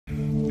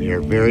They're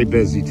very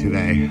busy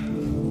today.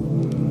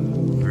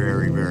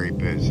 Very, very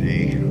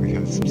busy. We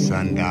got some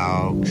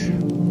sundogs.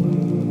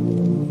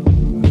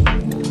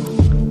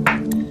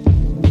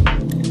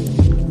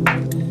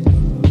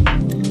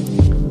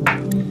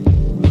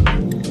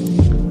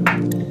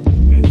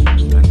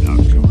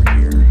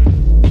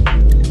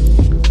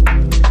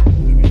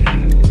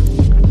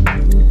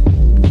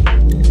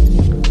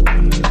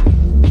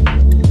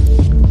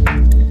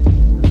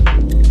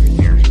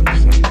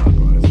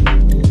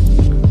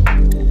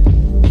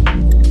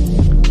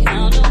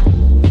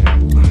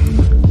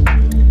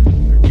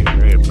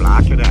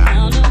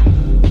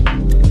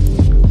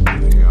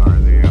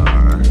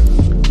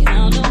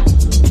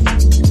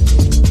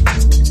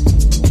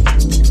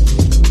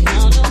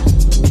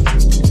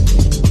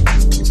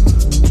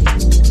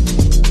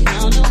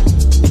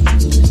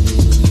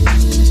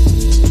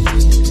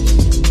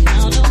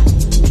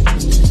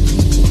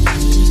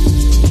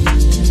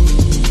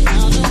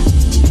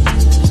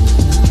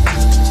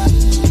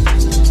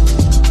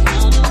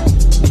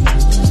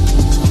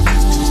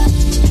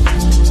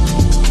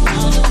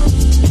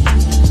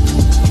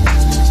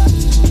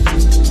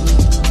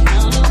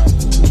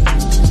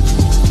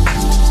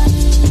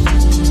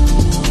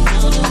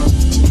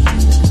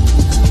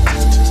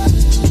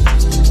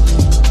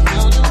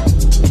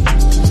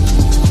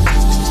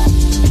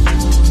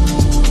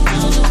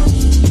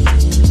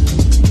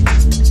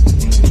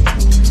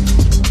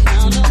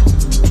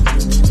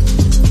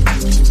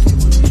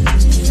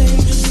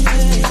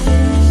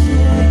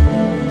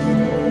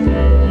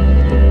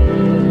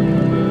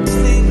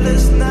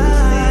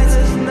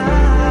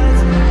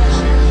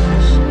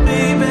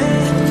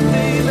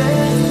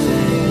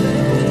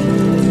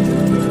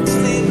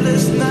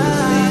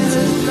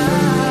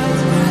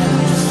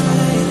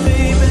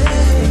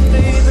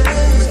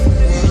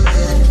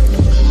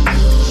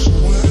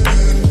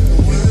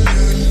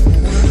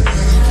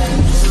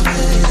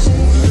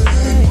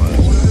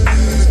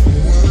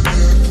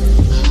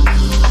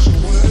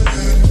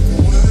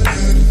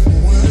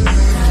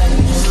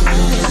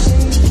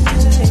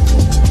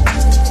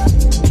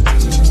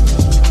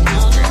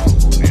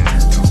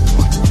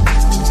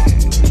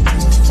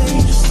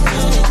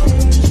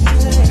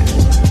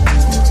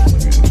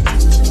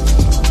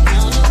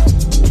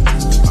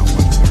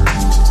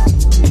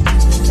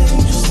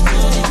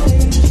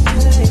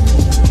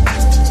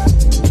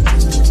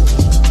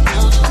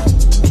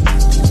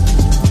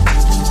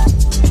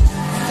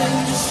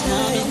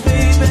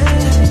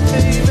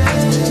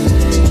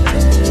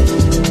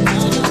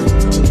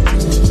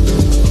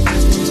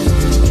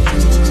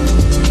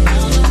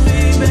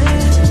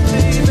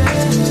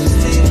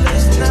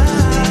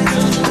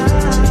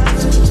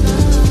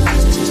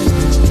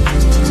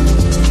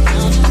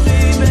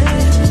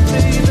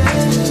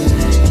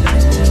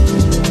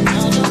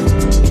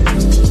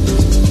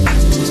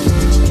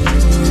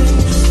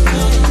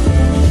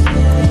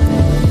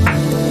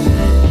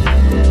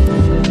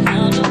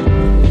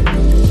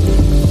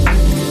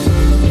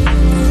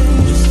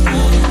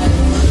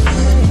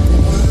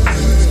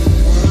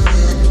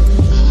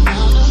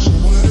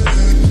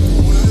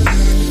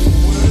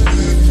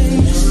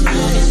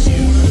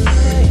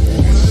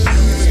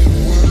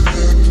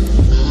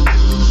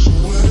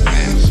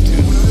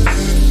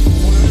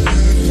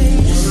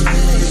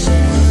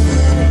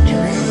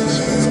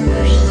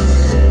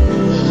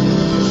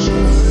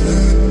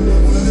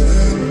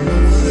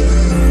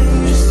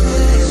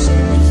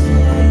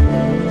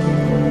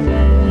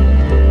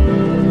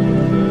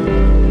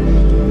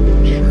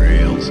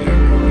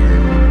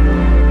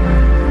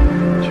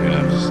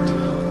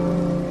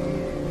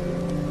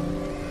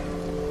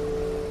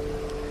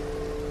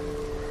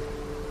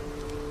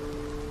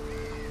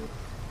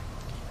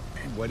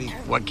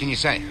 What can you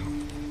say?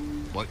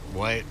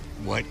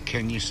 What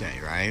can you say,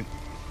 right?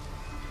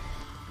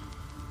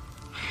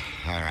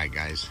 All right,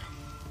 guys.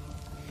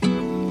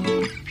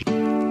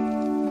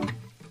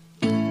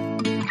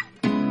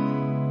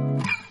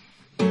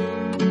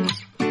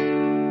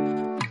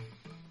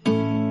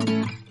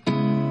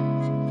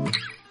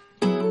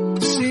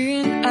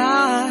 Seeing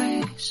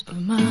eyes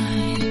of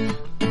mine,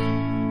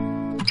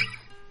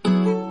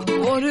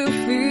 what do you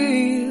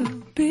feel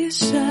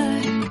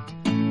beside?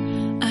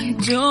 I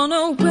don't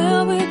know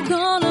where we're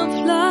gonna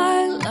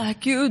fly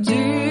like you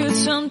did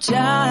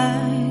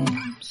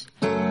sometimes.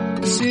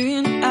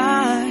 Seeing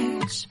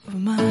eyes of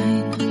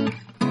mine.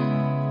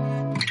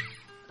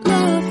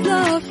 Love,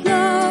 love,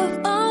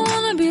 love, I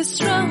wanna be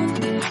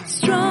strong,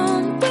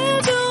 strong.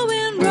 We're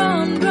doing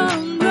wrong,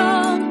 wrong,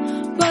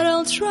 wrong, but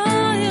I'll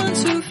try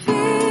to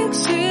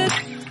fix it.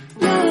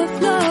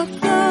 Love,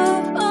 love,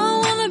 love,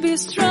 I wanna be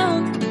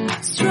strong,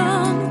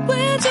 strong.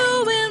 We're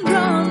doing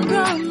wrong,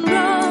 wrong,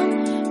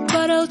 wrong,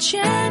 but I'll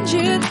change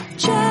it,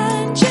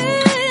 change it.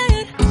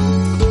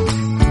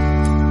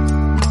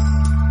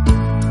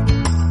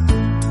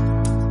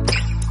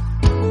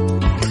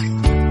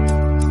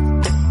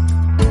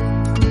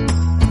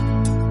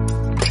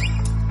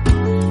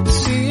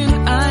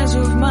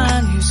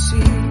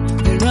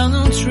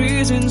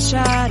 Trees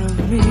inside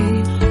of me,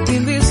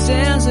 in this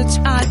desert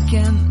I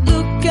can